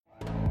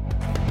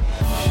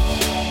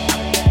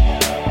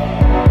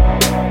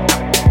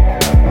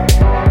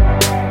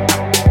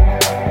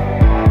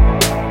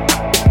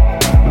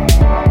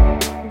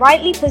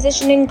rightly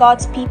positioning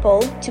God's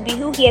people to be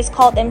who He has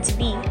called them to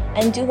be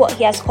and do what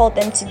He has called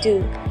them to do.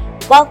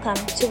 Welcome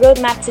to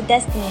Roadmap to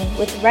Destiny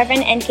with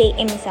Reverend N.K.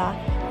 Imisa,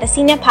 the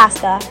Senior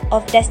Pastor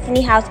of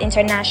Destiny House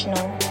International.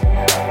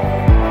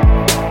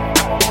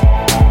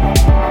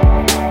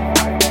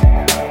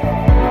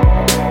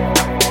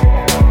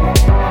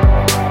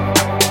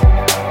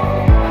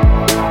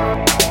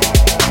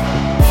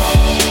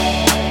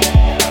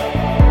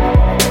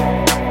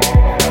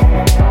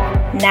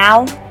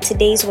 Now,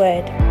 today's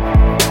word.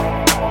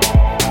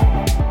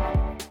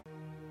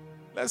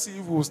 Let's see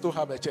if we will still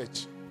have a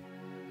church.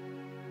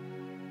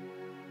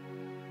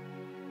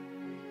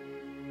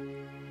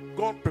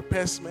 God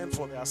prepares men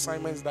for the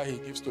assignments that He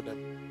gives to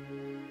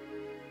them.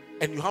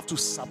 And you have to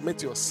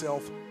submit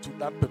yourself to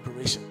that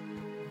preparation.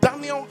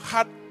 Daniel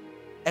had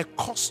a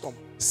custom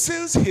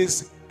since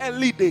his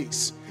early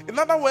days. In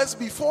other words,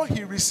 before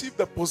he received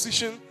the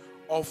position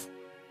of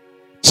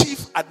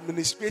chief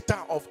administrator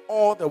of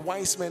all the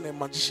wise men and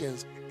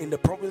magicians in the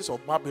province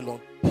of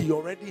Babylon, he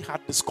already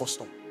had this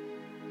custom.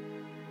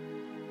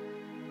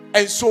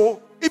 And so,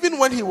 even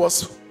when he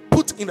was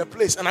put in a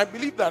place, and I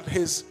believe that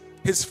his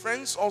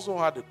friends also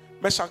had it,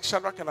 Meshach,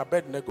 Shadrach, and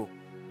Abednego,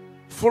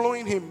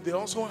 following him, they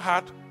also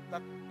had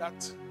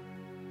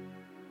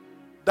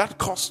that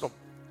custom.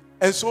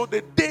 And so,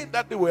 the day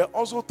that they were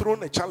also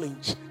thrown a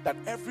challenge that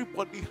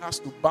everybody has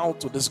to bow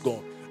to this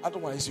God,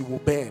 otherwise you will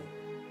burn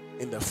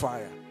in the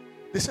fire.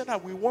 They said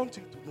that we want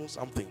you to know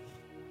something.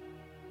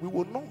 We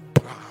will not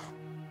bow.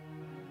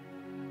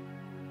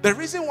 The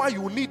reason why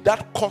you need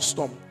that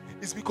custom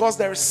is because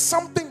there is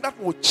something that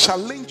will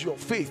challenge your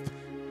faith,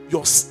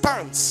 your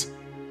stance,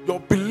 your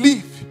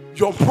belief,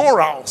 your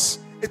morals.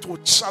 It will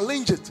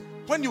challenge it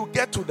when you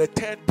get to the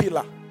third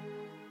pillar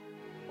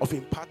of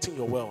imparting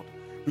your world.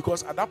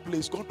 Because at that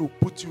place, God will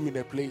put you in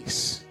a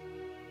place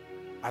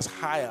as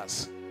high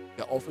as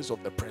the office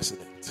of the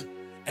president.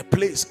 A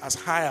place as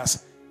high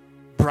as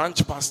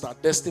branch pastor,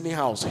 Destiny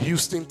House,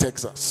 Houston,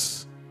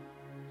 Texas.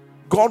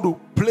 God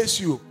will place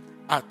you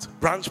at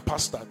branch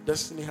pastor,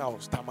 Destiny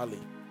House, Tamale.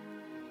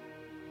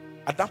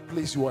 At that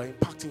place, you are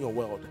impacting your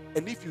world.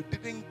 And if you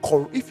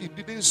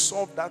didn't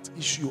solve that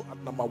issue at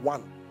number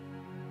one,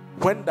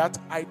 when that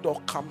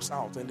idol comes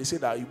out and they say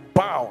that you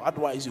bow,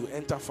 otherwise you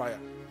enter fire.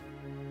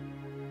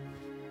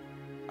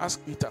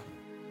 Ask Peter.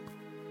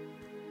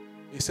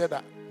 He said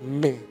that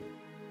me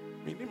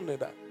didn't know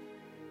that.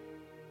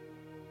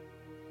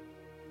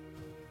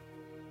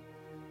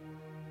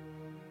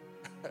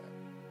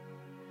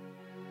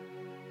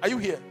 Are you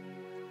here?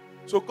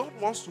 So God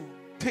wants to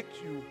take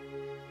you,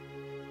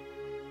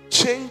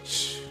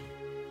 change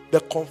the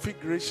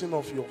configuration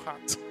of your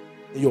heart,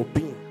 your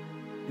being,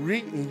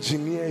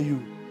 re-engineer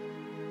you,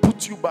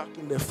 put you back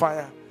in the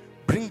fire,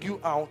 bring you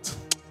out,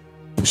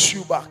 push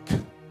you back,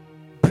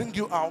 bring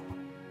you out,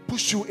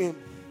 push you in,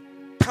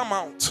 come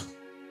out,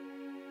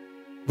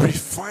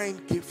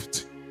 refined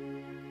gift,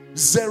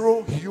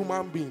 zero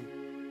human being.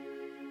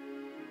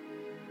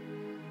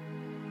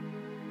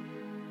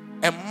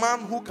 A man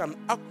who can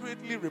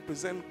accurately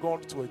represent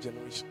God to a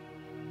generation.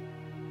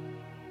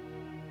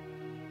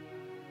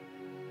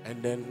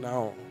 And then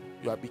now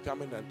you are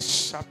becoming a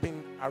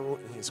sharpened arrow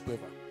in his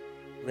quiver,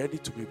 ready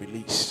to be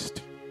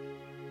released.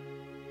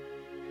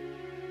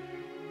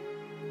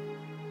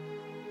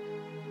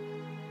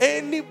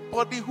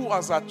 Anybody who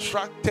has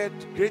attracted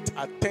great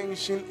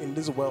attention in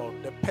this world,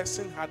 the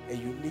person had a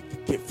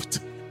unique gift,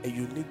 a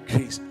unique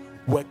grace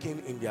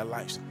working in their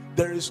lives.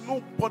 There is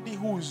nobody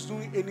who is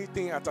doing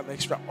anything at an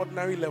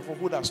extraordinary level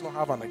who does not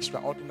have an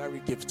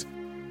extraordinary gift.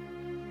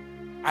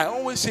 I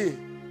always say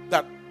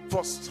that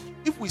first,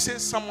 if we say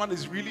someone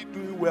is really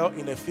doing well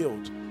in a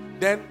field,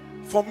 then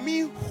for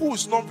me, who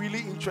is not really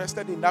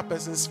interested in that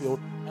person's field,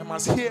 I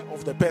must hear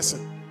of the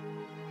person.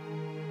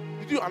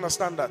 Did you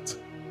understand that?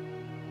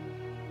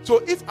 So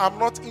if I'm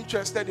not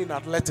interested in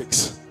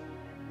athletics,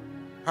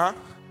 and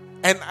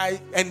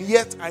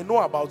yet I know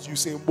about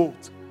Usain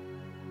Bolt,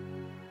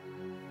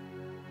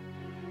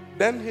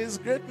 then his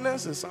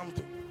greatness is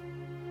something.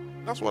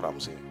 That's what I'm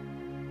saying.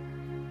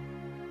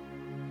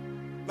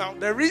 Now,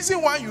 the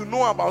reason why you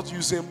know about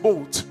Usain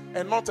Bolt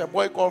and not a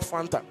boy called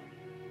Fanta,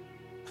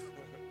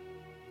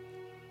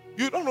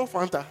 you don't know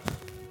Fanta.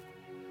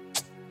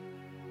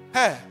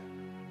 Hey,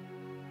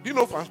 do you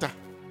know Fanta?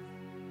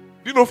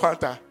 Do you know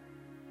Fanta?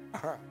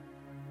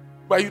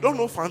 But you don't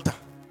know Fanta.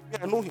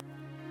 Yeah, I know him.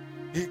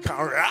 He can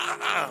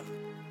run.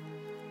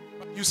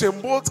 But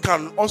Usain Bolt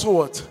can also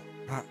what?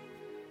 Run.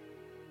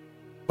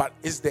 But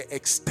it's the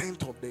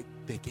extent of the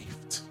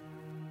gift.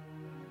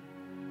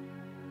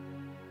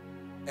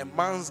 A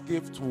man's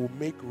gift will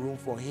make room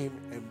for him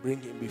and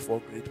bring him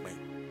before great men.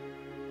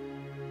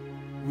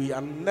 We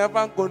are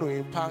never going to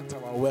impact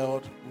our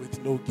world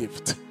with no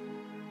gift.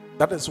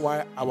 That is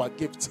why our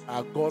gifts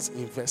are God's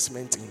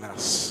investment in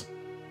us.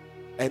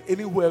 And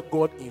anywhere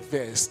God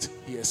invests,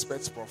 He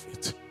expects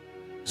profit.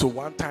 So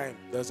one time,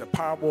 there's a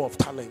parable of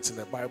talents in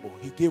the Bible.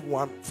 He gave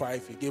 1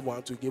 5, he gave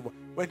 1 2, he gave 1.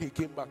 When he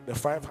came back, the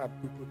 5 had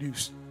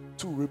reproduced,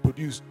 2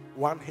 reproduced,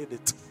 1 hid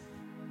it.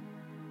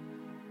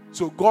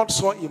 So God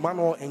saw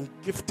Emmanuel and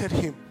gifted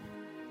him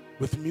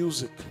with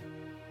music.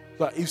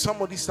 So if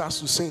somebody starts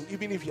to sing,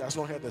 even if he has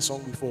not heard the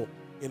song before,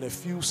 in a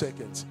few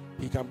seconds,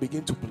 he can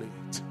begin to play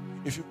it.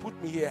 If you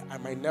put me here, I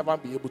might never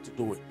be able to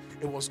do it.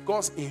 It was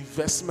God's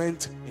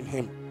investment in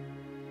him.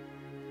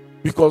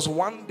 Because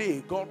one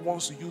day, God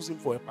wants to use him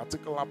for a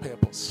particular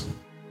purpose.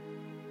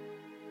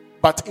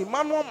 But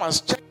Emmanuel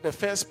must check the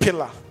first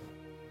pillar.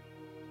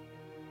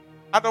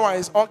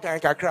 Otherwise, all guy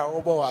can cry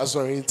over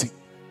authority.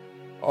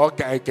 All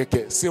guy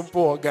can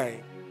simple all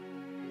guy.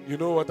 You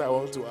know what I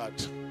want to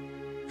add?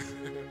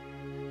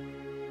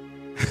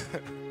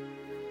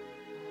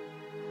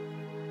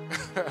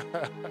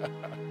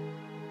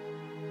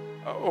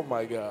 Oh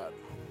my God.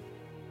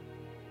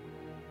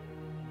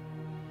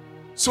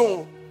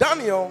 So,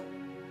 Daniel,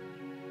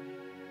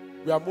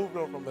 we are moving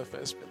on from the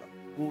first pillar.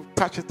 We'll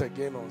touch it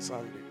again on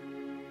Sunday.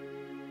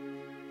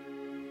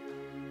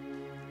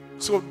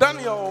 So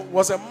Daniel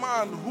was a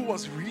man who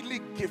was really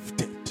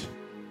gifted.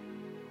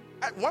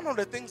 And one of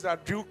the things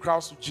that drew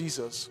crowds to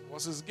Jesus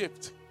was his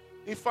gift.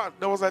 In fact,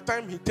 there was a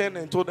time he turned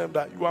and told them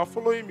that you are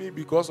following me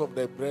because of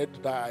the bread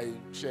that I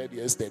shared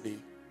yesterday.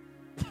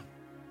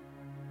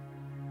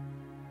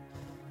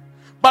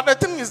 But the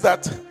thing is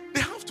that they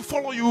have to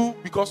follow you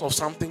because of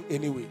something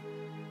anyway.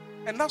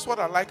 And that's what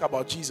I like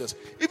about Jesus.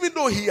 Even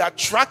though he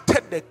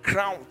attracted the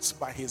crowds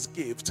by his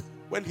gift,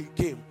 when he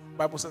came, the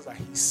Bible says that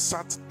he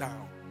sat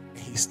down and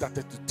he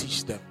started to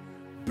teach them.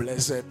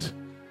 Blessed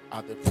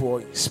are the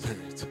poor in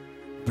spirit.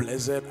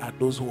 Blessed are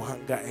those who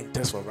hunger and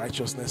thirst for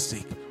righteousness'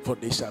 sake, for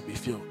they shall be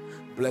filled.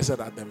 Blessed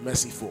are the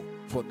merciful,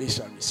 for they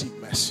shall receive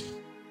mercy.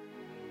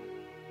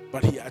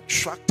 But he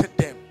attracted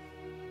them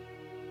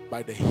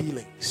by the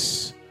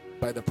healings,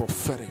 by the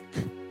prophetic.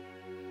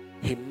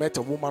 He met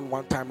a woman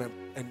one time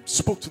and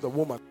spoke to the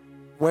woman.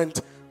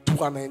 Went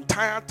to an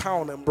entire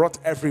town and brought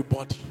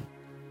everybody.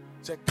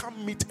 He said,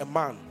 come meet a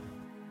man.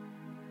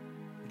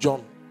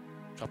 John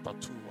chapter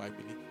 2, I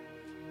believe.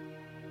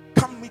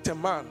 Come meet a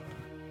man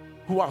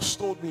who has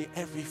told me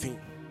everything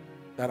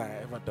that I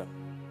ever done.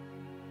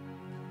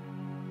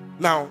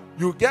 Now,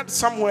 you get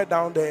somewhere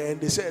down there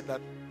and they said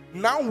that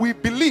now we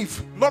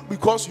believe, not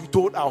because you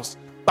told us,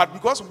 but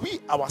because we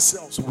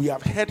ourselves, we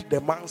have heard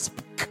the man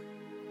speak.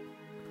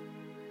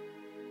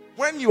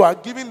 When you are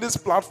given this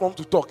platform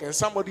to talk and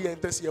somebody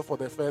enters here for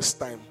the first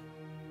time,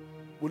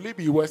 will it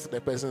be worth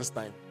the person's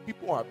time?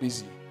 People are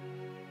busy.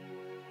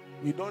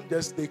 We don't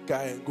just take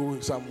car and go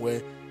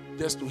somewhere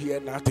just to hear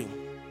nothing.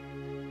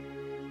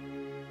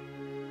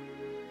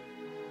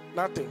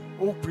 Nothing.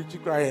 Oh, pretty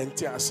cry and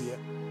tears here.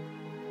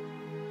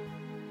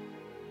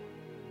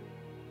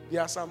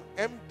 There are some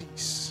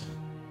MDs.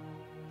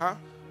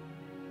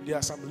 There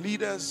are some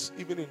leaders,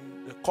 even in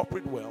the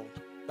corporate world,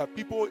 that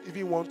people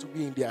even want to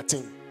be in their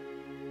team.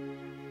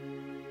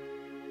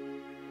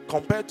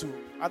 Compared to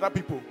other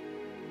people.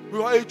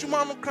 We are a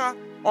Jumanuka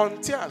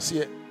on tears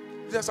here.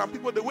 There are some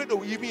people, the way they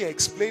will even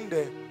explain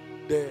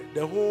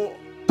the whole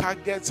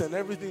targets and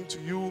everything to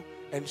you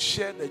and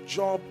share the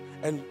job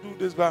and do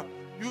this, but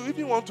you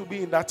even want to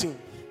be in that team.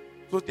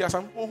 So there are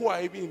some people who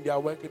are even in their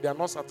work, they are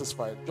not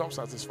satisfied. Job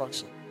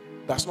satisfaction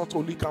does not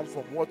only come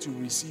from what you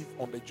receive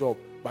on the job,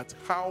 but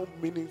how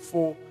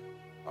meaningful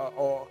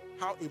or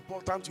how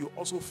important you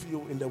also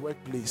feel in the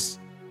workplace,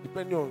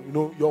 depending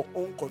on your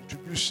own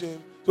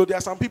contribution. So there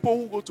are some people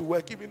who go to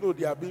work even though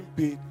they are being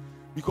paid,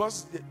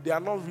 because they are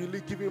not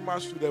really giving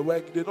much to their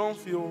work. They don't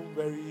feel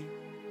very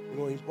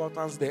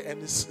importance there,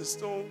 and it's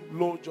still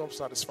low job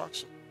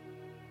satisfaction.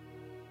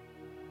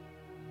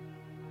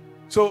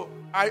 So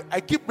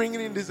I keep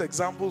bringing in these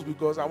examples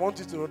because I want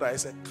you to know that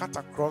it's a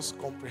cut-across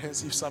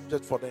comprehensive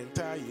subject for the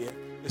entire year.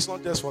 It's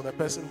not just for the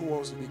person who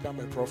wants to become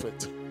a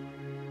prophet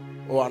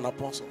or an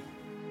apostle.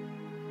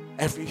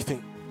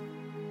 Everything.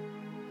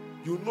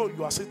 You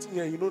are sitting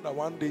here, you know that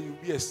one day you'll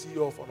be a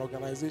CEO of an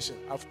organization.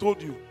 I've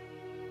told you,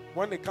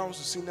 when it comes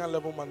to senior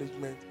level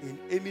management in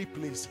any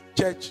place,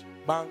 church,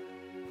 bank,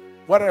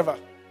 whatever,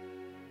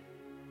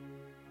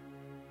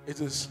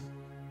 it is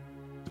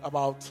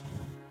about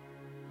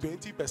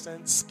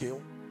 20%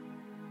 skill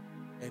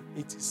and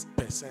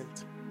 80%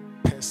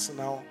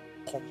 personal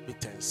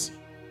competency.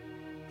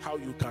 How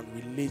you can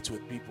relate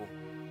with people,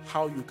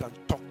 how you can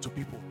talk to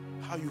people,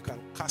 how you can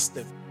cast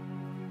them.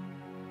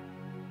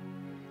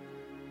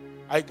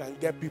 I can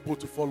get people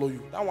to follow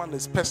you. That one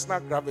is personal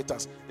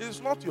gravitas. It is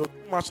not your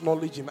too much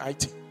knowledge in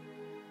IT.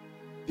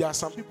 There are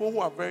some people who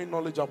are very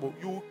knowledgeable.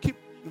 They'll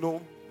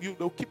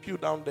keep you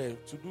down there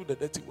to do the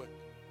dirty work.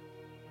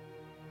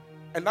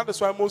 And that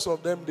is why most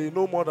of them, they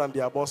know more than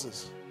their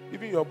bosses.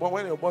 Even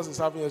when your boss is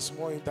having a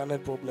small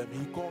internet problem,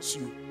 he calls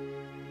you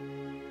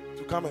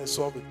to come and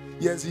solve it.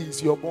 Yes, he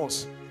is your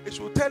boss. It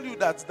should tell you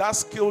that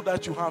skill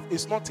that you have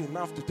is not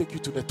enough to take you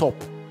to the top.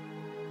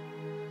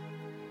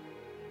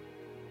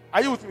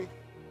 Are you with me?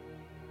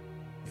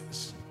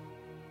 Yes.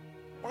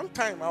 One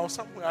time I was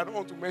somewhere, I don't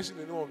want to mention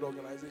the name of the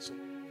organization.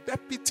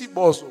 Deputy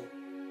boss,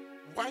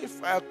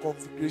 Wi-Fi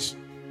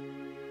configuration.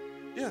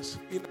 Yes,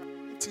 in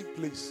an empty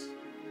place.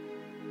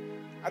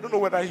 I don't know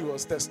whether he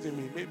was testing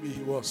me. Maybe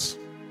he was.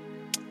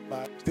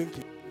 But I think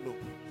no.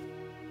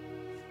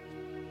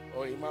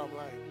 or imam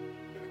line.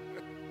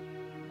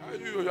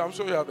 I'm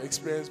sure you have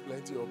experienced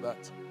plenty of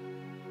that.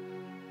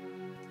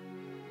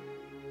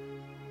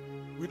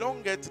 We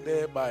don't get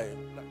there by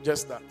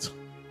just that.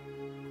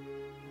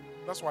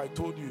 That's why I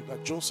told you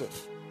that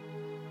Joseph,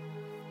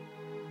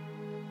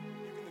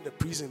 even in the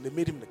prison, they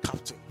made him the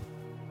captain.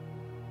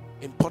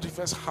 In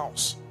Potiphar's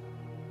house,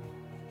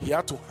 he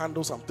had to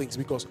handle some things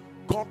because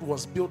God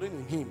was building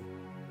in him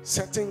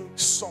certain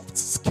soft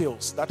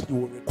skills that he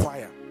will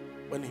require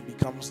when he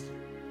becomes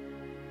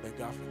the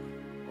governor,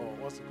 or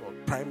what's it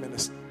called, prime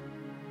minister.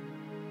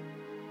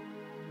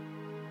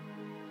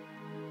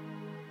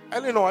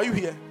 Eleanor, are you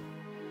here?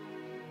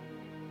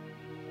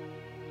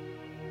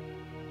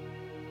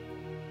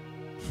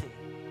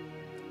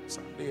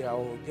 Someday I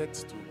will get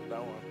to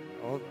that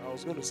one. I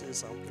was going to say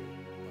something,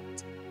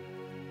 but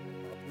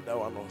I'll put that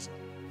one also.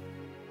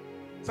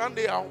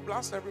 Sunday I'll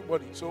blast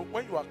everybody. So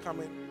when you are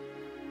coming,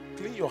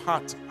 clean your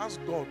heart. Ask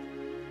God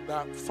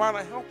that,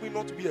 Father, help me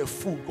not to be a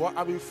fool. God,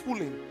 I've been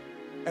fooling.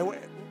 And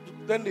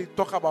then they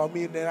talk about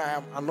me, then I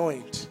am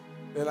annoyed.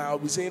 Then I'll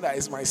be saying that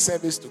it's my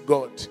service to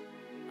God.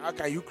 How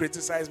can you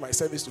criticize my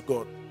service to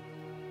God?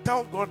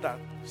 Tell God that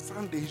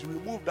Sunday you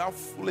remove that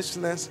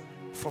foolishness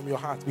from your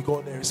heart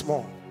because there is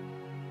more.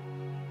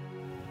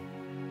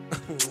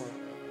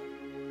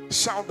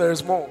 Shout, there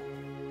is more.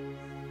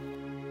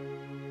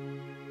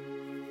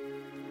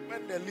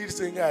 When the lead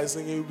singer is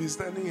singing, you'll be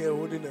standing here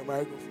holding the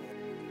microphone.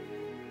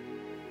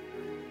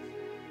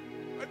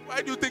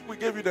 Why do you think we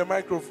gave you the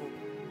microphone?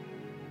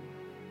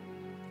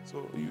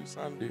 So you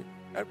Sunday,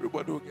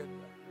 everybody will get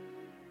that.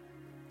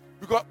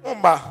 Because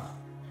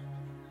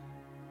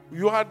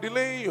you are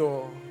delaying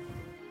your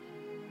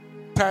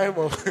time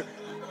of you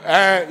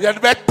had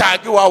better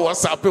tag you on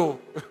WhatsApp.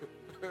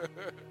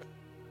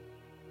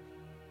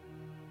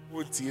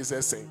 What is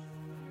it saying?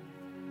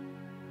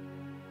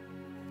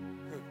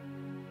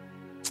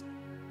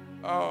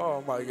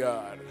 Oh my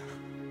God.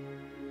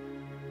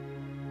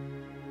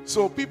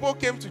 So people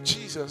came to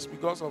Jesus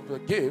because of the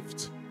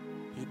gift.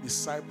 He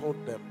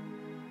discipled them.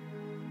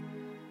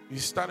 He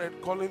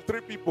started calling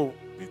 3 people.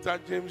 Peter,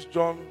 James,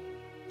 John,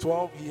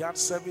 12. He had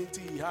 70.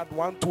 He had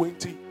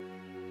 120.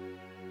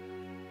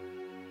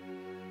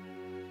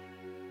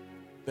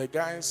 The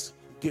guy's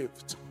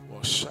gift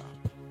was sharp.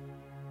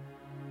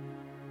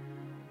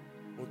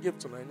 We give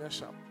to Nanya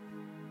sharp.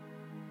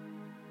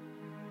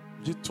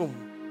 Jitum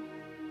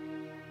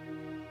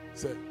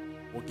said,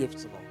 we give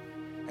to them.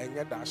 And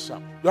get that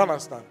sharp. You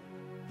understand?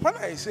 When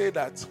I say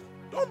that,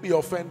 don't be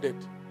offended.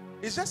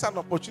 It's just an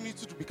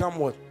opportunity to become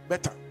what?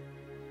 Better.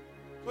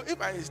 So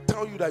if I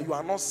tell you that you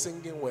are not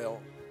singing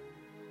well,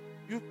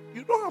 you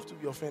don't have to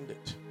be offended.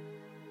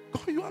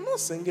 Because you are not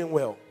singing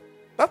well.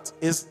 That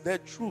is the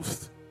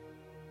truth.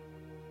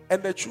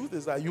 And the truth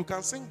is that you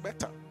can sing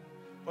better.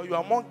 But you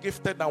are more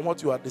gifted than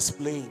what you are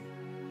displaying.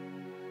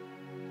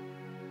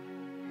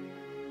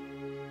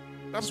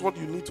 That's what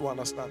you need to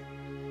understand.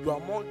 You are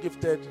more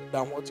gifted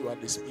than what you are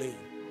displaying.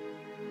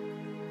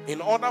 In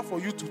order for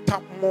you to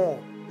tap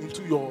more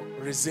into your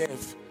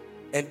reserve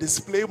and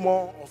display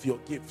more of your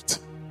gift,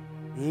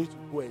 you need to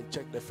go and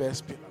check the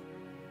first pillar.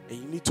 And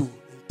you need to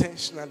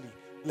intentionally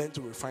learn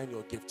to refine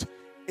your gift.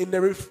 In the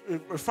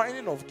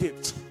refining of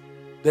gifts,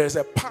 there is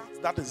a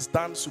part that is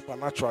done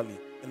supernaturally,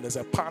 and there's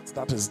a part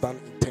that is done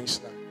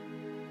intentionally.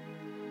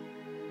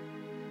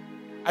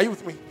 Are you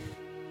with me?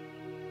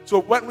 So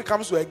when it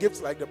comes to a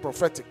gift like the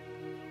prophetic,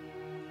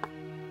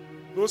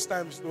 those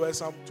times there were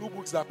some 2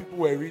 books that people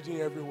were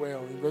reading everywhere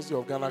on University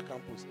of Ghana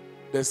campus.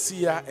 The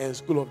Seer and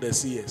School of the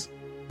Seers.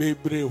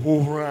 Baby,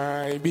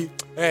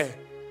 hey,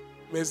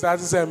 me start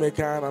to say me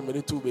can I'm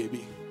ready too,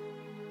 baby.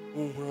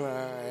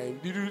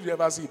 Did you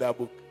ever see that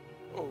book?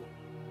 Oh,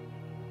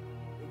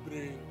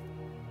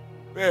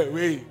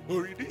 wait,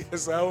 already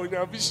yes, I own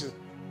your vision.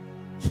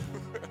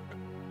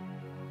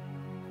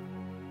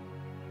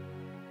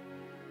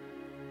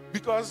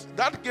 Because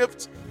that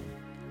gift,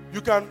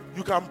 you can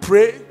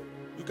pray,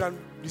 you can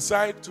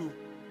decide to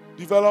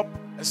develop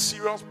a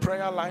serious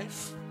prayer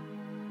life,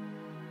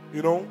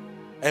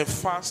 and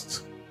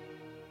fast.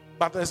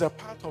 But there's a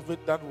part of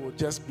it that will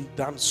just be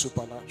done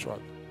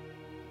supernaturally.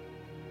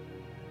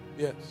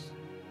 Yes.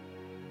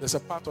 There's a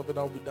part of it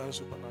that will be done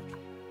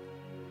supernaturally.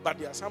 But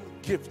there are some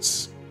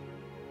gifts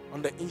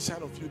on the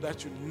inside of you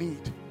that you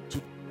need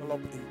to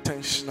develop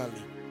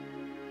intentionally.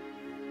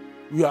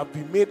 You have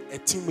been made a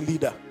team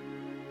leader.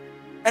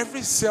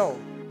 Every cell,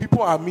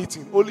 people are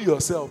meeting, only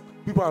yourself.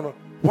 People are not.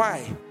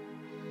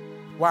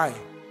 Why?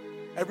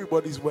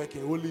 Everybody's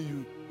working, only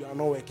you are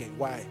not working.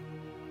 Why?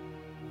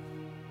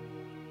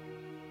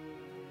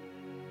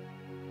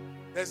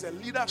 There's a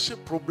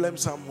leadership problem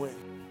somewhere.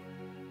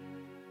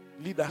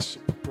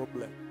 Leadership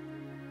problem.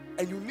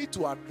 And you need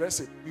to address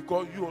it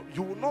because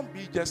you will not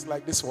be just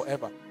like this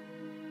forever.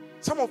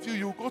 Some of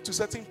you go to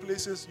certain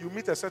places, you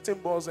meet a certain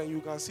boss, and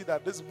you can see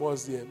that this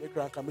boss there,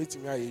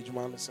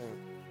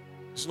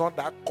 it's not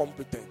that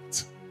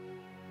competent.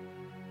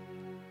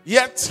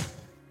 Yet,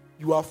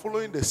 you are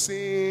following the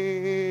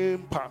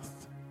same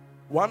path.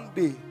 One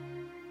day,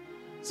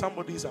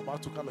 somebody is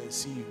about to come and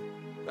see you.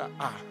 That,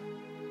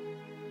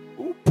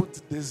 Who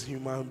put this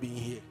human being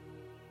here?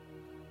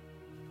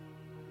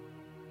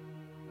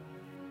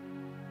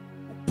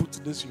 Who put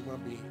this human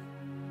being here?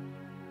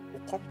 Who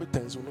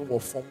competence will know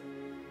form?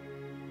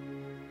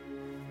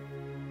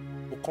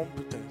 Who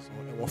competence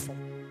will know form?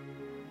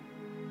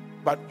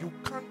 But you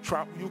can't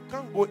travel. You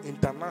can't go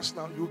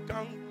international.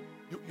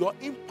 Your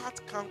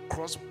impact can't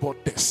cross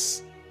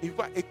borders. In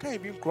fact, it can't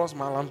even cross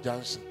Malam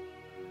Junction.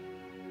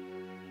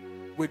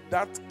 With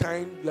that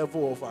kind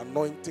level of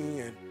anointing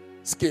and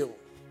skill.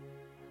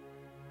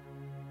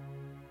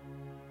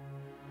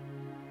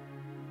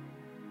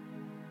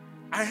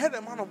 I heard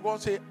a man of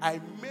God say, I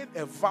made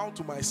a vow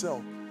to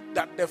myself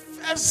that the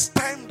first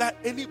time that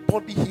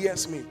anybody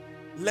hears me,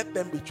 let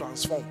them be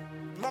transformed.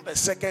 Not the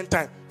second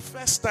time,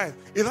 first time.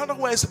 In other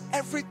words,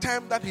 every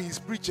time that he is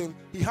preaching,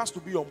 he has to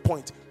be on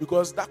point,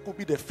 because that could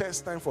be the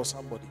first time for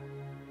somebody.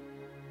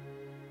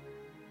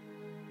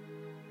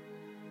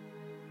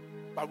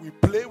 But we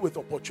play with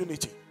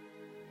opportunity.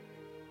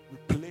 We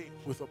play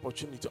with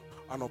opportunity.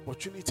 An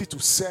opportunity to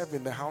serve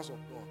in the house of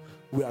God.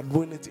 We are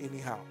doing it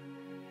anyhow.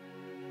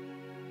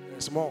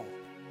 There's more.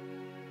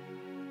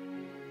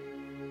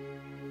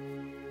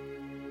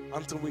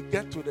 Until we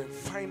get to the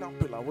final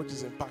pillar, which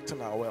is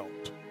impacting our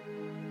world.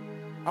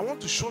 I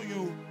want to show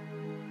you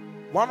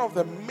one of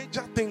the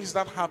major things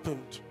that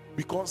happened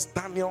because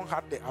Daniel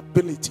had the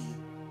ability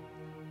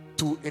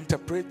to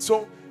interpret.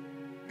 So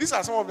these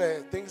are some of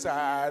the things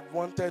I had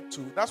wanted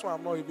to. That's why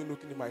I'm not even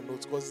looking in my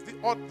notes, because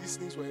all these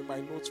things were in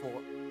my notes for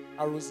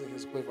arrows in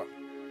his quiver.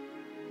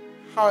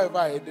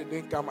 However, it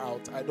didn't come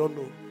out. I don't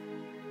know.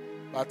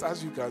 But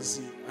as you can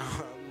see,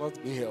 I'm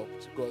not being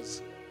helped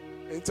because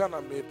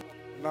internet made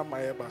not my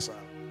basa.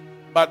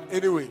 But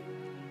anyway,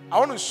 I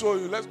want to show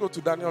you. Let's go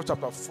to Daniel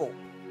chapter 4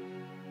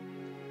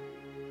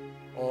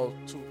 or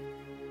 2.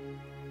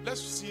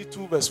 Let's see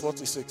 2 verse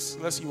 46.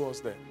 Let's see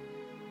what's there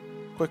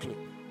quickly.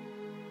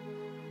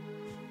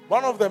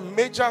 One of the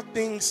major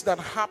things that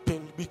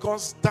happened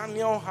because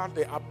Daniel had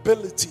the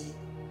ability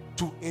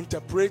to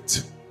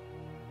interpret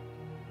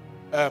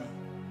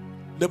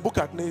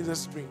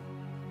Nebuchadnezzar's dream.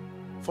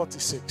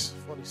 46.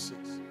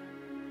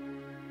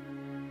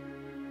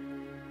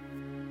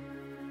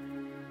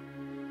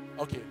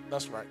 Okay,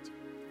 that's right.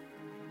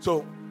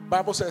 So,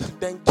 Bible says,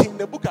 then King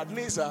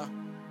Nebuchadnezzar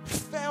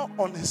fell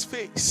on his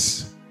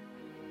face,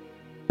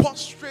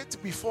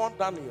 prostrate before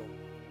Daniel,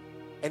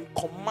 and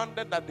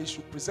commanded that they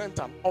should present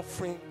an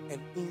offering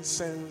and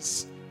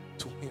incense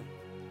to him.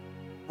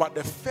 But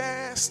the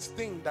first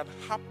thing that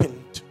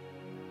happened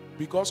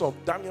because of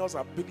Daniel's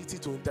ability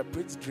to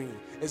interpret dream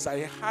is that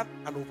it had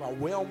an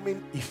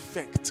overwhelming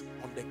effect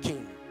on the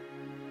king.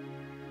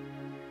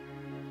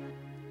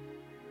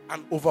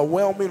 An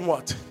overwhelming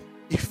what?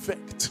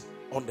 Effect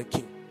on the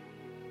king.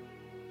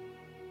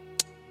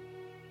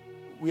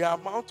 We are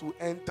about to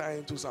enter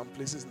into some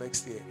places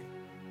next year.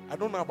 I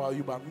don't know about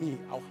you, but me,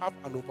 I'll have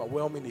an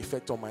overwhelming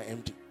effect on my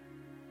MD.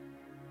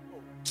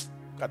 Oh,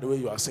 look at the way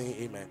you are saying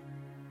amen.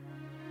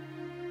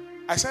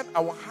 I said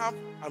I will have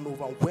an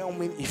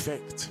overwhelming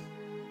effect.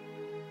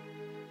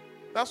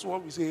 That's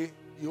what we say,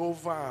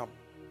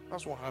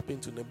 that's what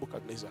happened to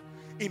Nebuchadnezzar.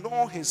 In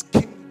all his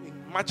kingdom,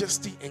 in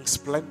majesty and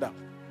splendor,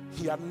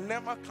 he had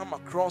never come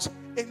across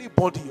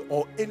anybody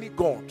or any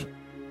god.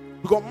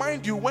 Because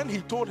mind you, when he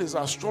told his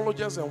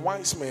astrologers and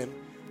wise men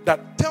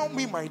that tell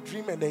me my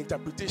dream and the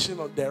interpretation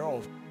of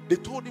thereof, they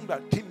told him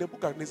that King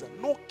Nebuchadnezzar,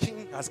 no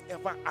king has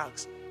ever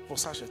asked for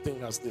such a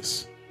thing as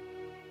this.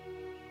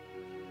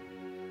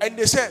 And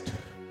they said,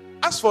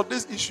 as for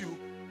this issue,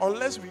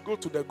 unless we go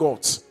to the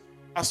gods.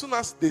 As soon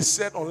as they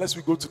said, unless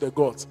we go to the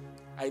gods,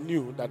 I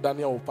knew that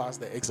Daniel would pass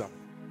the exam.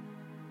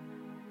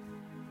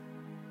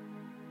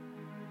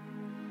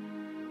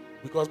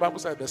 Because the Bible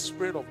said the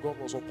Spirit of God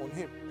was upon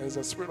him. And it's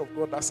the Spirit of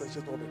God that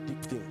searches all the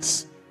deep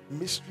things,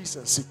 mysteries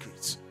and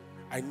secrets.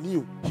 I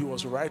knew he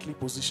was rightly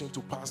positioned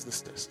to pass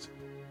this test.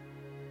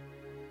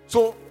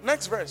 So,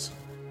 next verse.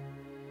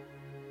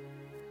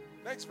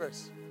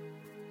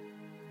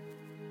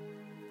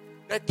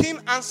 The king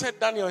answered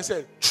Daniel and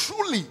said,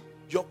 truly,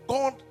 your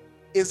God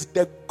is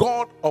the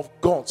God of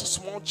gods,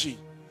 small g.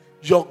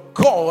 Your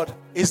God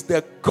is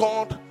the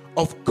God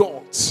of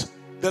gods,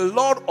 the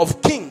Lord of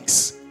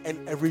kings,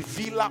 and a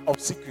revealer of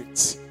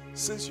secrets,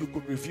 since you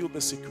could reveal the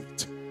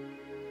secret.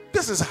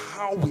 This is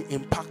how we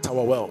impact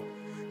our world.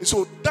 And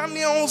so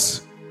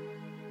Daniel's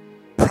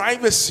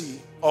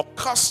privacy or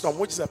custom,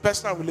 which is a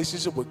personal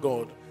relationship with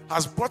God,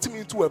 has brought him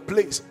into a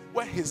place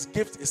where his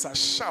gift is as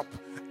sharp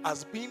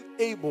as being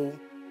able.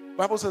 The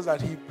Bible says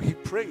that he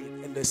prayed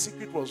and the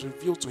secret was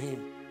revealed to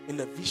him in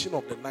the vision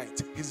of the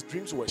night. His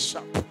dreams were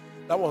sharp.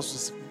 That was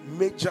his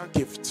major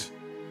gift.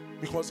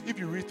 Because if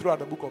you read throughout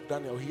the book of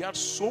Daniel, he had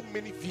so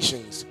many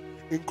visions,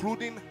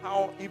 including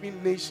how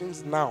even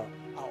nations now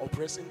are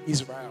oppressing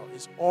Israel.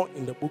 It's all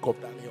in the book of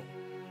Daniel.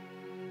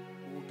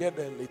 We'll get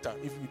there later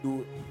if we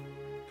do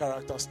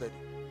character study.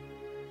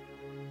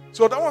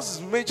 So that was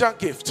his major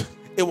gift.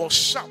 It was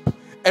sharp.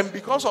 And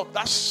because of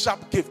that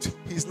sharp gift,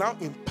 he's now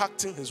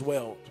impacting his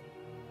world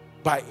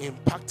by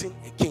impacting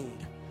a king.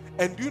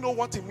 And do you know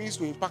what it means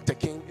to impact a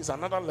king? Is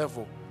another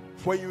level.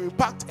 When you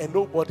impact a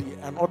nobody,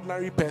 an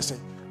ordinary person,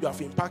 you have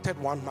impacted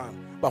one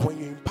man. But when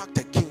you impact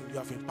a king, you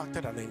have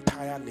impacted an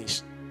entire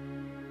nation.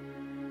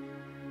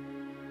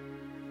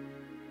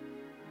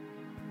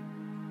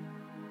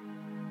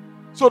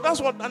 So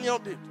that's what Daniel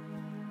did.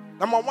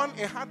 Number one,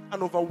 it had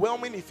an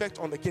overwhelming effect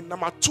on the king.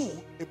 Number two,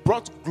 it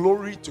brought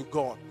glory to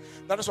God.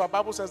 That is why the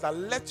Bible says that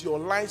let your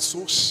light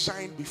so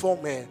shine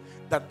before men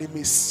that they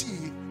may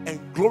see and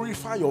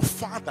glorify your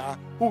Father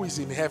who is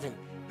in heaven.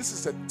 This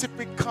is a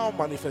typical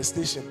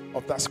manifestation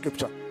of that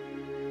scripture.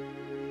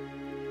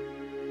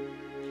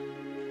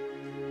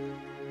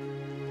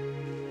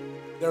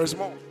 There is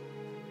more.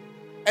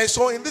 And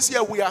so in this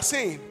year, we are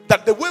saying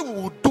that the way we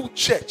will do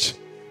church,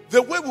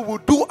 the way we will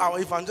do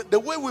our evangel, the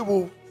way we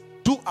will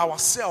do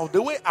ourselves,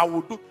 the way I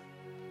will do,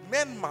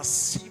 men must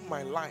see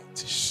my light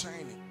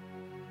shining.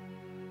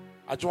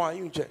 I join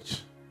you in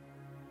church,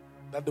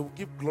 that they will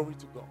give glory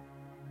to God.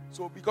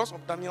 So because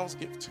of Daniel's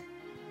gift,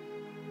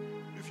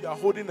 if you are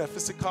holding a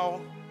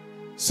physical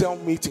cell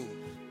meeting,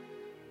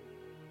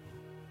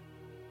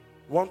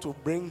 want to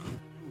bring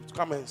you to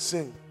come and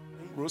sing,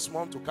 bring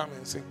Rosemont to come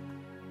and sing.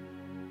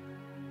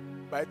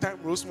 By the time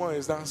Rosemont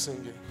is done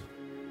singing,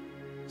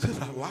 say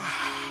that,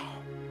 wow,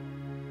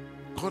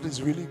 God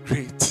is really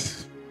great.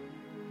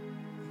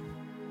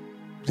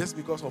 Just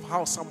because of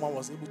how someone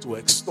was able to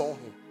extol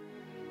him.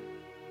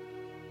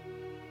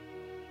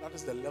 That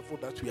is the level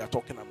that we are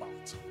talking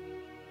about.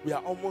 We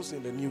are almost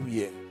in the new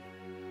year.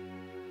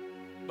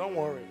 Don't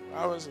worry,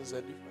 ours is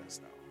a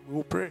difference now. We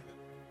will pray.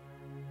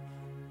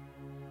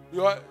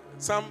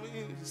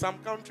 Some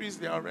countries,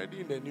 they are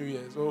already in the new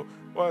year. So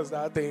what's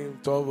that thing?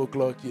 12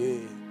 o'clock, yeah.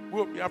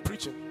 We are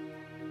preaching.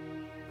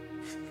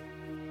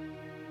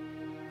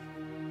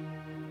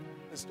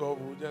 This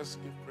 12, we'll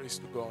just give praise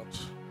to God.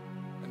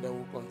 And then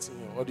we'll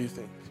continue. What do you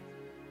think?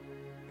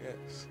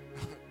 Yes.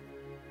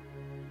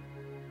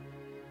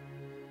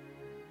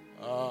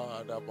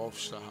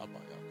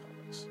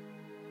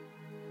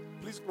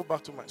 Please go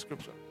back to my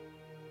scripture.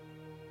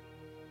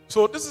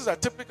 So this is a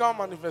typical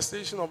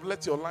manifestation of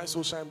let your light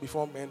so shine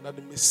before men that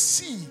they may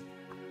see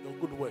your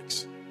good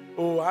works.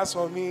 Oh, as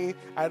for me,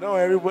 I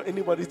don't want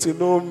anybody to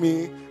know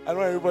me. I don't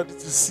want everybody to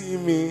see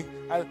me.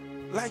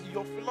 Like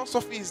your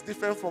philosophy is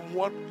different from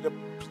what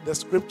the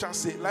scriptures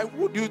say. Like,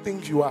 who do you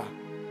think you are?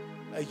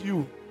 Like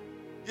you.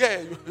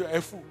 Yeah, you're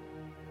a fool.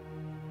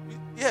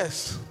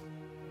 Yes.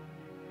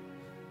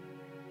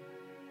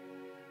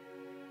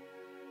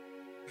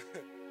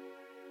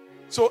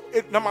 So,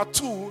 number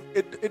two,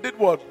 it did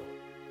what?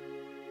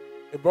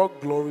 It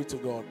brought glory to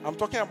God. I'm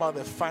talking about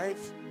the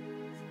 5.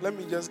 Let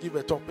me just give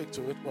a topic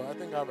to it, but I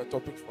think I have a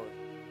topic for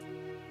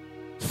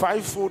it.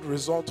 5-fold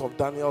result of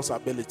Daniel's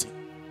ability.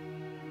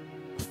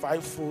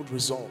 5-fold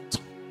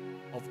result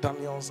of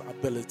Daniel's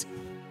ability.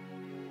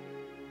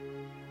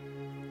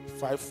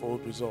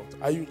 5-fold result.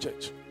 Are you in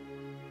church?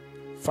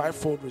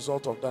 5-fold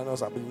result of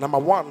Daniel's ability. Number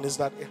one is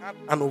that it had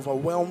an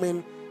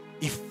overwhelming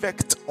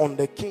effect on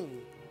the king.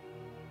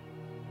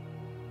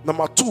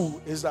 Number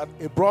two is that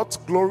it brought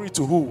glory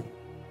to who?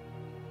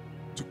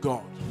 To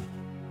God.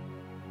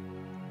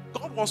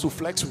 God wants to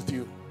flex with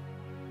you.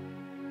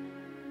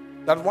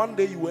 That one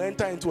day you will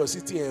enter into a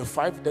city and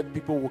 5 dead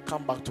people will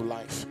come back to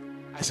life.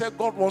 I said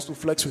God wants to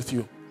flex with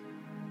you.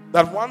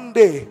 That one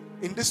day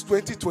in this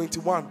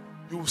 2021,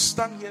 you will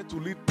stand here to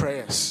lead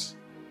prayers.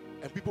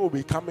 And people will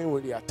be coming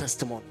with their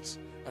testimonies.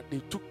 That they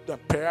took the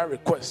prayer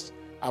request.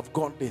 I've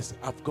got this,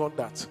 I've got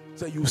that.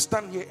 So you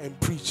stand here and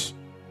preach.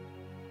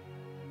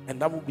 And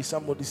that will be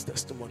somebody's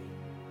testimony.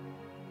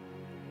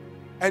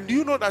 And do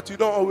you know that you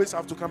don't always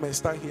have to come and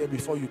stand here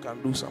before you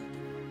can do something?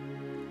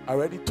 I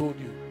already told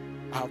you,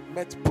 I have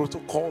met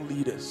protocol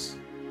leaders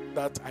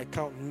that I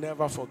can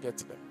never forget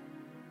them.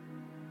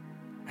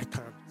 I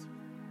can't.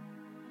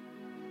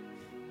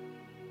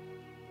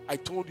 I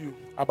told you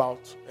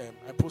about,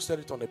 I posted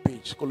it on the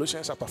page,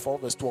 Colossians chapter 4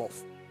 verse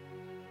 12.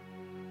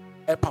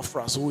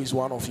 Epaphras, who is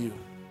one of you,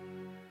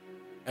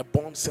 a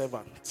bond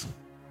servant,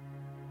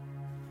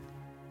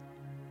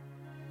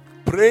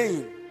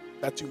 praying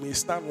that you may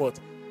stand what?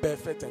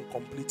 Perfect and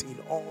complete in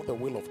all the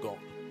will of God.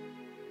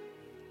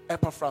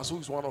 Epaphras, who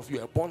is one of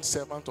you, a bond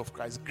servant of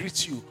Christ,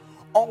 greets you,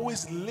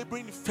 always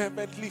laboring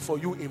fervently for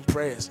you in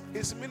prayers.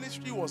 His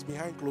ministry was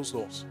behind closed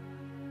doors.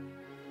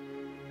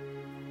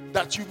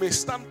 That you may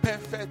stand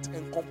perfect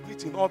and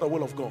complete in all the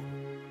will of God.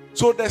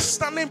 So the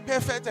standing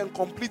perfect and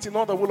complete in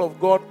all the will of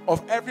God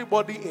of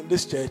everybody in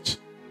this church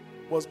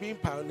was being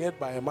pioneered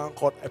by a man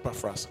called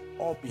Epaphras,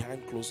 all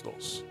behind closed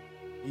doors.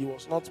 He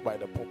was not by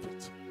the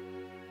pulpit.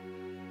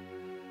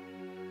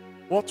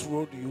 What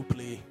role do you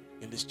play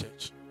in this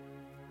church?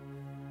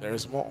 There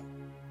is more.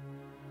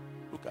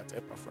 Look at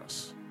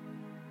Epaphras.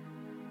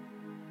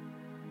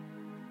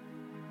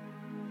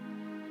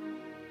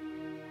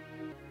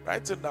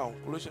 Write it down.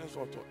 Colossians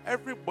 4:12.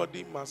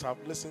 Everybody must have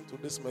listened to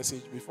this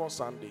message before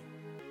Sunday.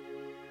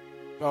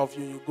 Some of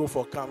you, you go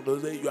for camp.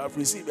 Those days you have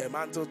received a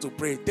mantle to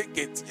pray. Take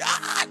it.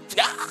 Yeah,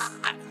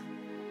 yeah.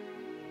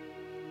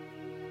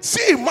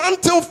 See,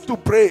 mantle to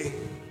pray.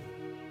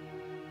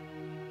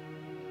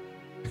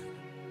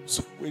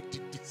 So where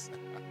did this?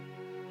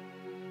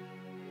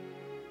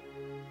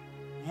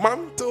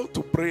 mantle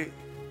to pray,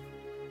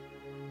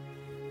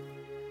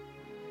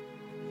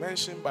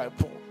 mentioned by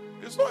Paul.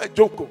 It's not a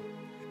joke.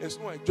 It's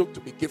not a joke to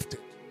be gifted.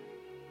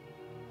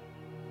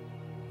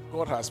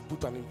 God has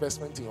put an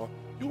investment in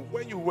you.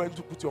 When you went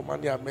to put your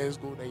money at men's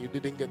gold and you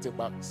didn't get it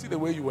back, see the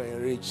way you were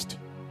enraged.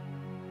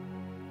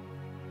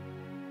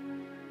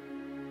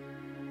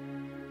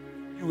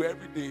 You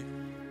every day,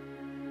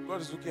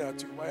 God is looking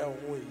at you. Why are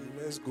you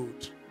men's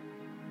gold?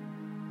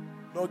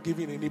 Not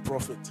giving any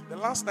profit. The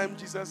last time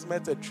Jesus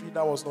met a tree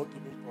that was not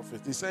giving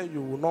profit, he said,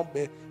 you will not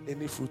bear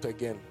any fruit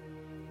again.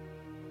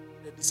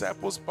 The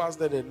disciples passed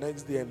there the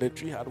next day and the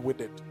tree had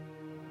withered.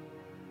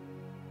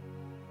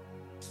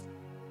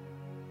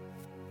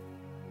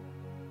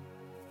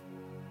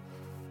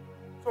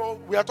 So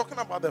we are talking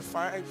about the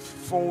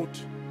fivefold.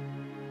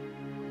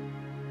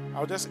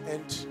 I'll just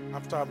end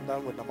after I'm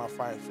done with number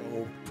 5 and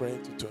we'll pray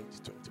into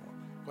 2021.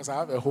 Because I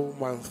have a whole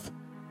month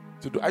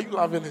to do. Are you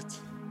loving it?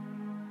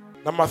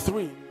 Number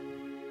 3,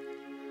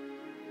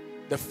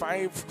 the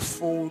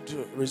fivefold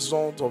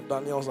result of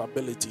Daniel's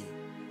ability.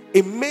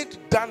 It made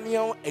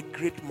Daniel a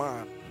great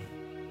man.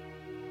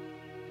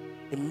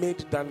 It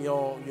made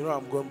Daniel,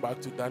 I'm going back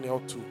to Daniel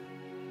 2.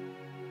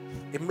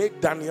 It made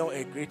Daniel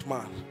a great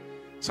man.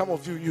 Some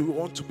of you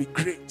want to be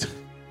great.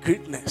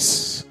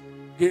 Greatness.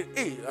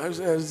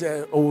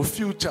 Or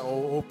future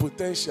or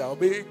potential.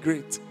 Be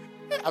great.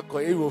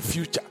 Or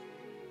future.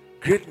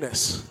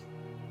 Greatness.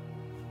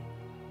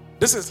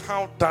 This is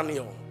how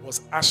Daniel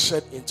was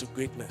ushered into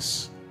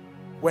greatness.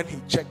 When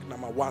he checked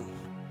number 1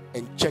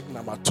 and checked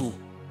number 2.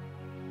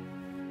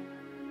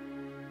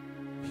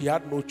 He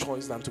had no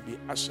choice than to be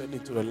ushered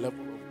into the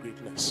level of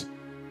greatness.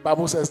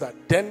 Bible says that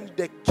then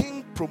the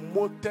king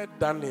promoted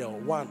Daniel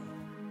 1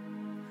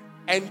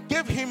 and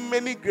gave him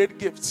many great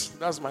gifts.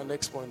 That's my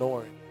next point, don't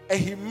worry. And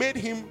he made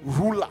him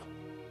ruler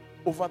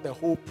over the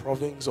whole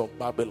province of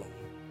Babylon.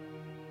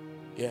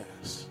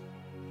 Yes.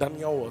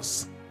 Daniel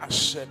was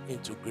ushered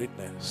into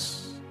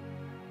greatness.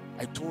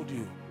 I told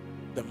you,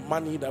 the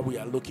money that we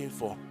are looking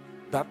for,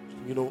 that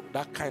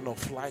kind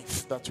of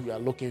life that we are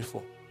looking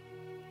for.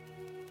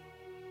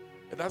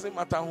 It doesn't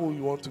matter who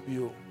you want to be,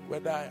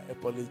 whether a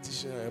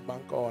politician, a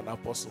banker, or an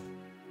apostle.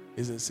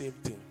 It's the same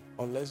thing,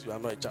 unless you are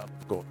not a child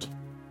of God.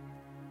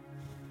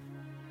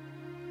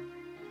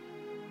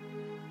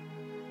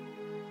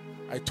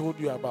 I told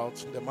you about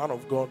the man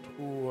of God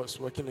who was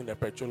working in the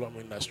petroleum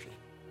industry.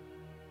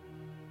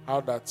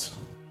 How that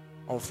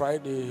on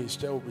Friday his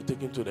chair will be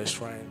taken to the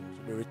shrine,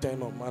 to be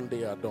returned on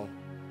Monday at dawn.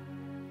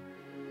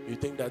 You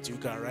think that you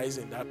can rise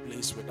in that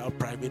place without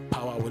private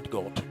power with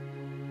God?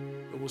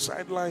 It will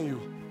sideline you.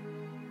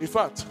 In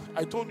fact,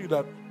 I told you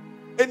that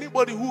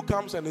anybody who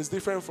comes and is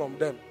different from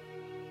them,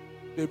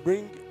 they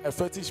bring a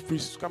fetish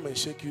priest to come and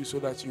shake you so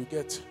that you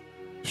get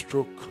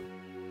stroke.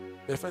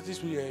 The fetish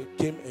priest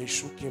came and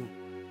shook him,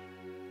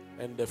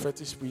 and the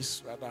fetish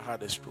priest rather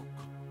had a stroke.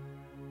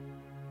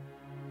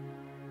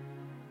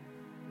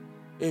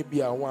 Ebi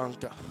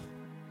awanka,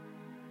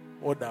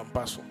 more than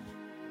person.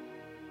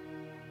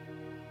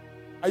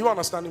 Are you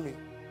understanding me?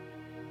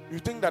 You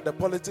think that the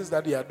politics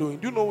that they are doing,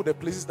 do you know the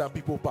places that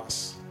people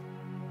pass?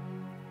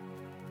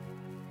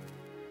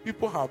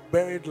 People have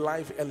buried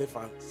live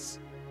elephants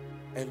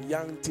and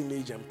young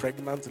teenage and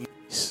pregnant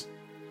ladies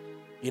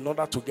in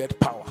order to get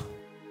power.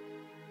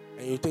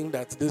 And you think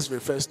that this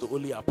refers to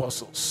only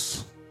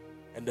apostles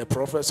and the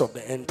prophets of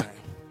the end time.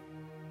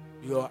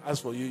 As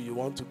for you, you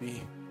want to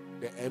be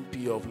the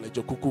MP of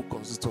Lejokuku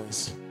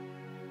constituency.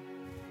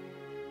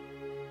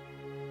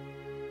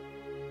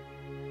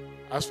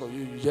 As for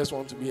you, you just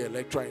want to be a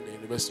lecturer in the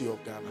University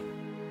of Ghana.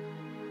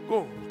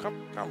 Go,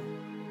 come.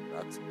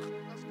 Ask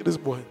this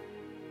boy.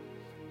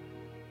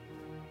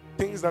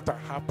 Things that are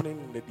happening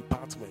in the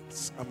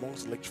departments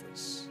amongst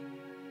lecturers.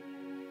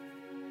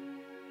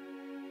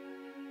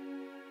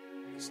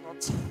 It's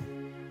not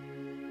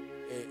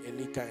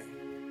any kind.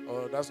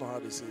 Or that's not how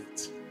they say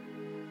it.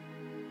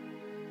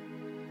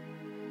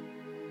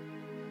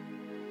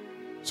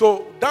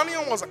 So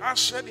Daniel was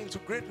ushered into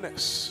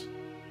greatness.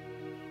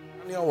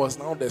 Daniel was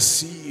now the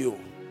CEO.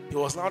 He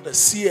was now the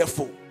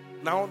CFO.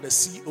 Now the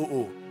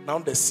COO. Now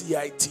the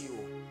CITO.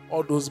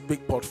 All those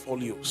big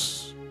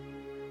portfolios.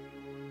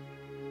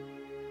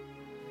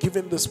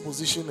 Given this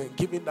position and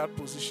giving that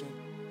position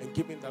and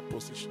giving that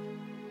position.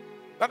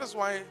 That is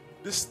why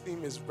this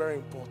theme is very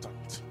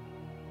important.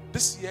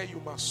 This year you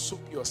must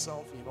soak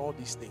yourself in all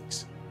these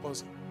things.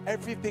 Because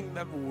everything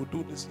that we will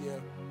do this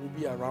year will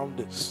be around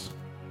this.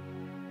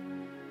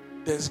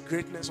 There's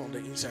greatness on the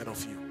inside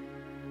of you.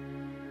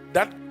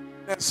 That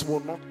greatness will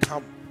not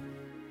come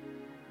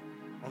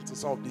until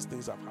some of these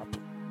things have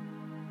happened.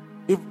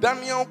 If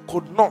Daniel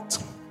could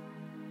not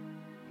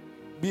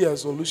be a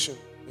solution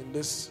in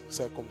this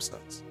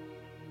circumstance,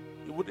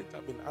 he wouldn't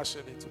have been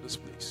ushered into this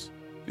place.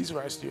 Please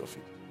rise to your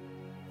feet.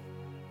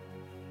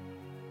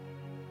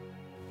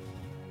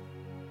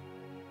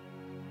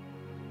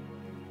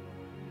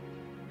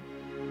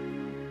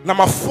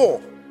 Number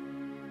 4.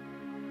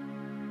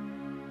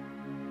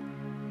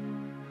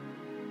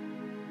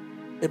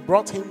 It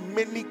brought him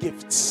many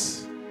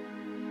gifts.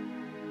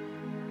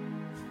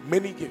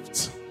 many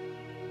gifts.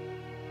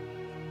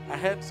 I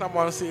heard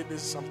someone say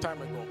this some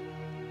time ago.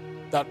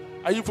 That,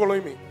 are you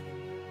following me?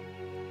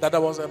 That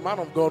there was a man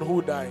of God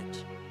who died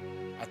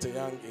at a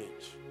young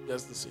age,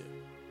 just this year.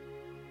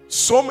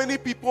 So many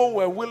people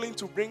were willing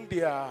to bring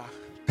their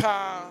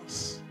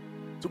cars,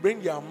 to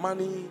bring their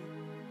money,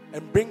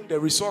 and bring the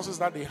resources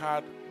that they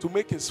had to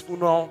make his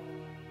funeral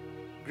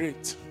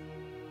great.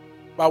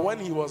 But when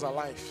he was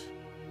alive,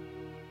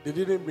 they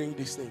didn't bring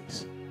these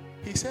things.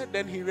 He said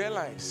then he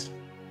realized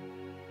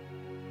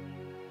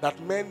that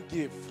men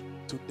give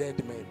to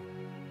dead men.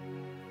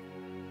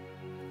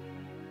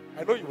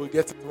 I know you will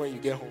get it when you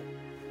get home.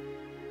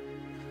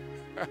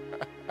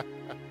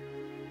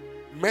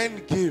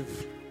 Men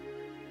give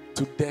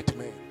to dead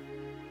men.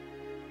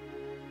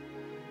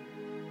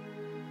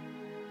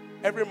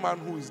 Every man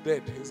who is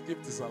dead, his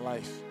gift is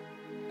alive.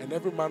 And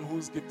every man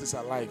whose gift is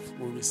alive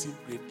will receive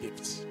great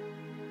gifts.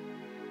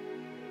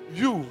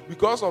 You,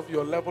 because of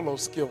your level of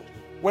skill,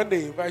 when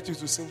they invite you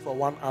to sing for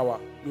 1 hour,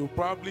 you'll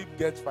probably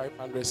get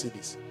 500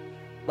 CDs.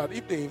 But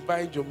if they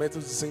invite your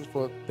method to sing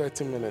for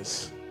 30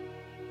 minutes,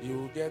 you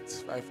will get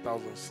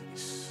 5,000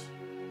 CDs.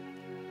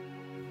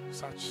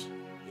 Such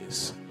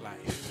is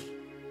life.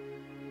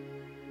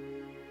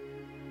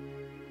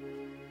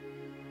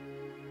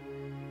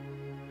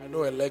 I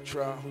know a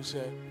lecturer who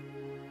said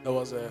there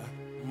was a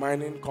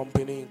mining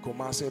company in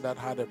Kumasi that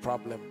had a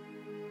problem.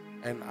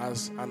 And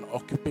as an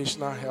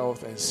occupational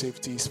health and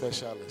safety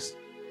specialist,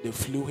 they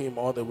flew him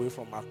all the way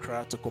from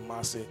Accra to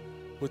Kumasi,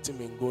 put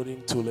him in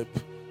Golden Tulip.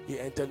 He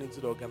entered into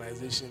the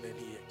organization and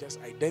he just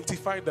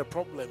identified the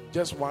problem,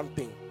 just one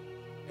thing.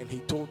 And he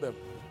told them.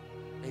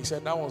 And he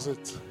said, that was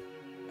it.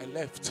 I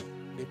left.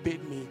 They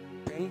paid me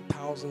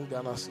 10,000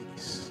 Ghana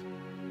cedis.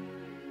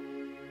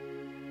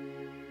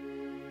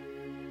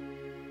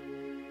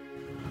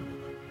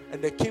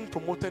 And the king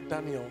promoted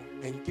Daniel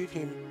and gave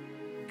him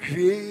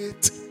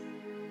great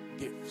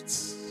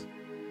gifts.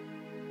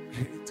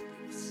 Great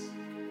gifts.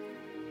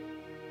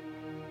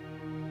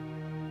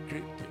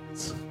 Great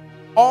gifts.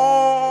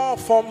 All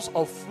forms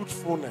of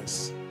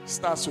fruitfulness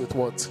starts with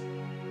what?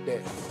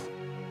 Death.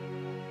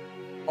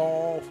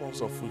 All forms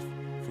of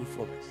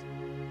fruitfulness.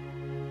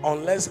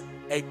 Unless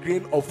a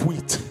grain of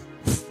wheat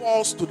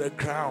falls to the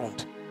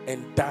ground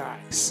and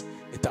dies,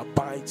 it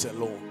abides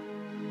alone.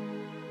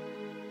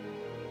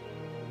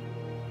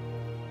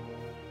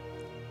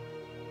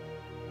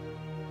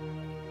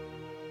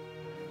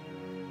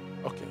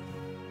 Okay,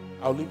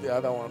 I'll leave the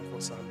other one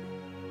for Sunday.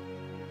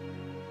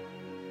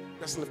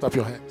 Let's lift up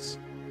your hands.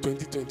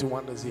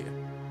 2021 is here.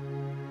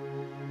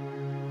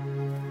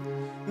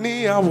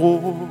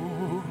 Niyawo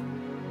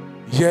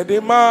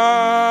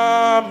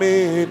yedema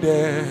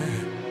mede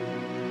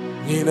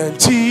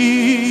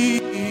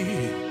ninanti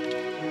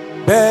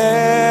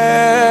bejiwaye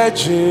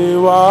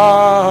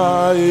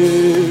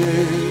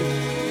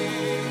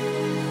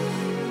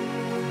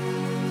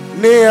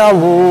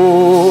Niyawo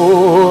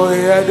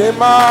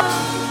yedema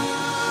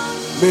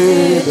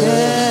mede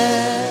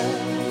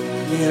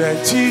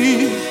ninanti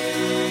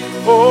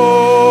o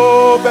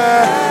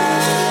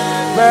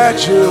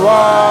bejiwaye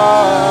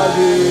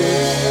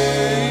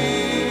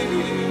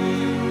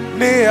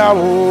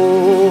Niyawo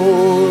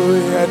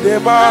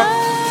yedema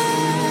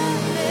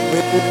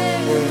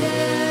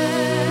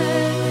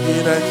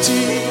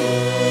inanti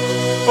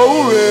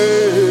oure.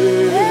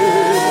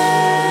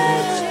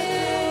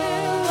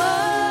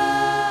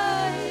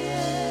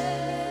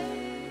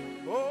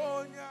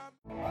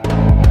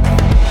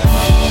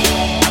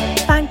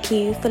 Thank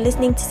you for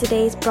listening to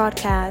today's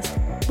broadcast.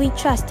 We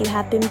trust you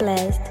have been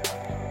blessed.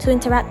 To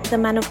interact with the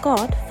man of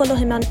God, follow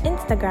him on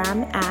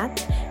Instagram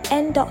at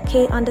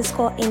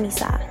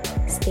n.k_emisa.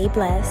 Stay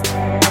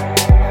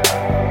blessed.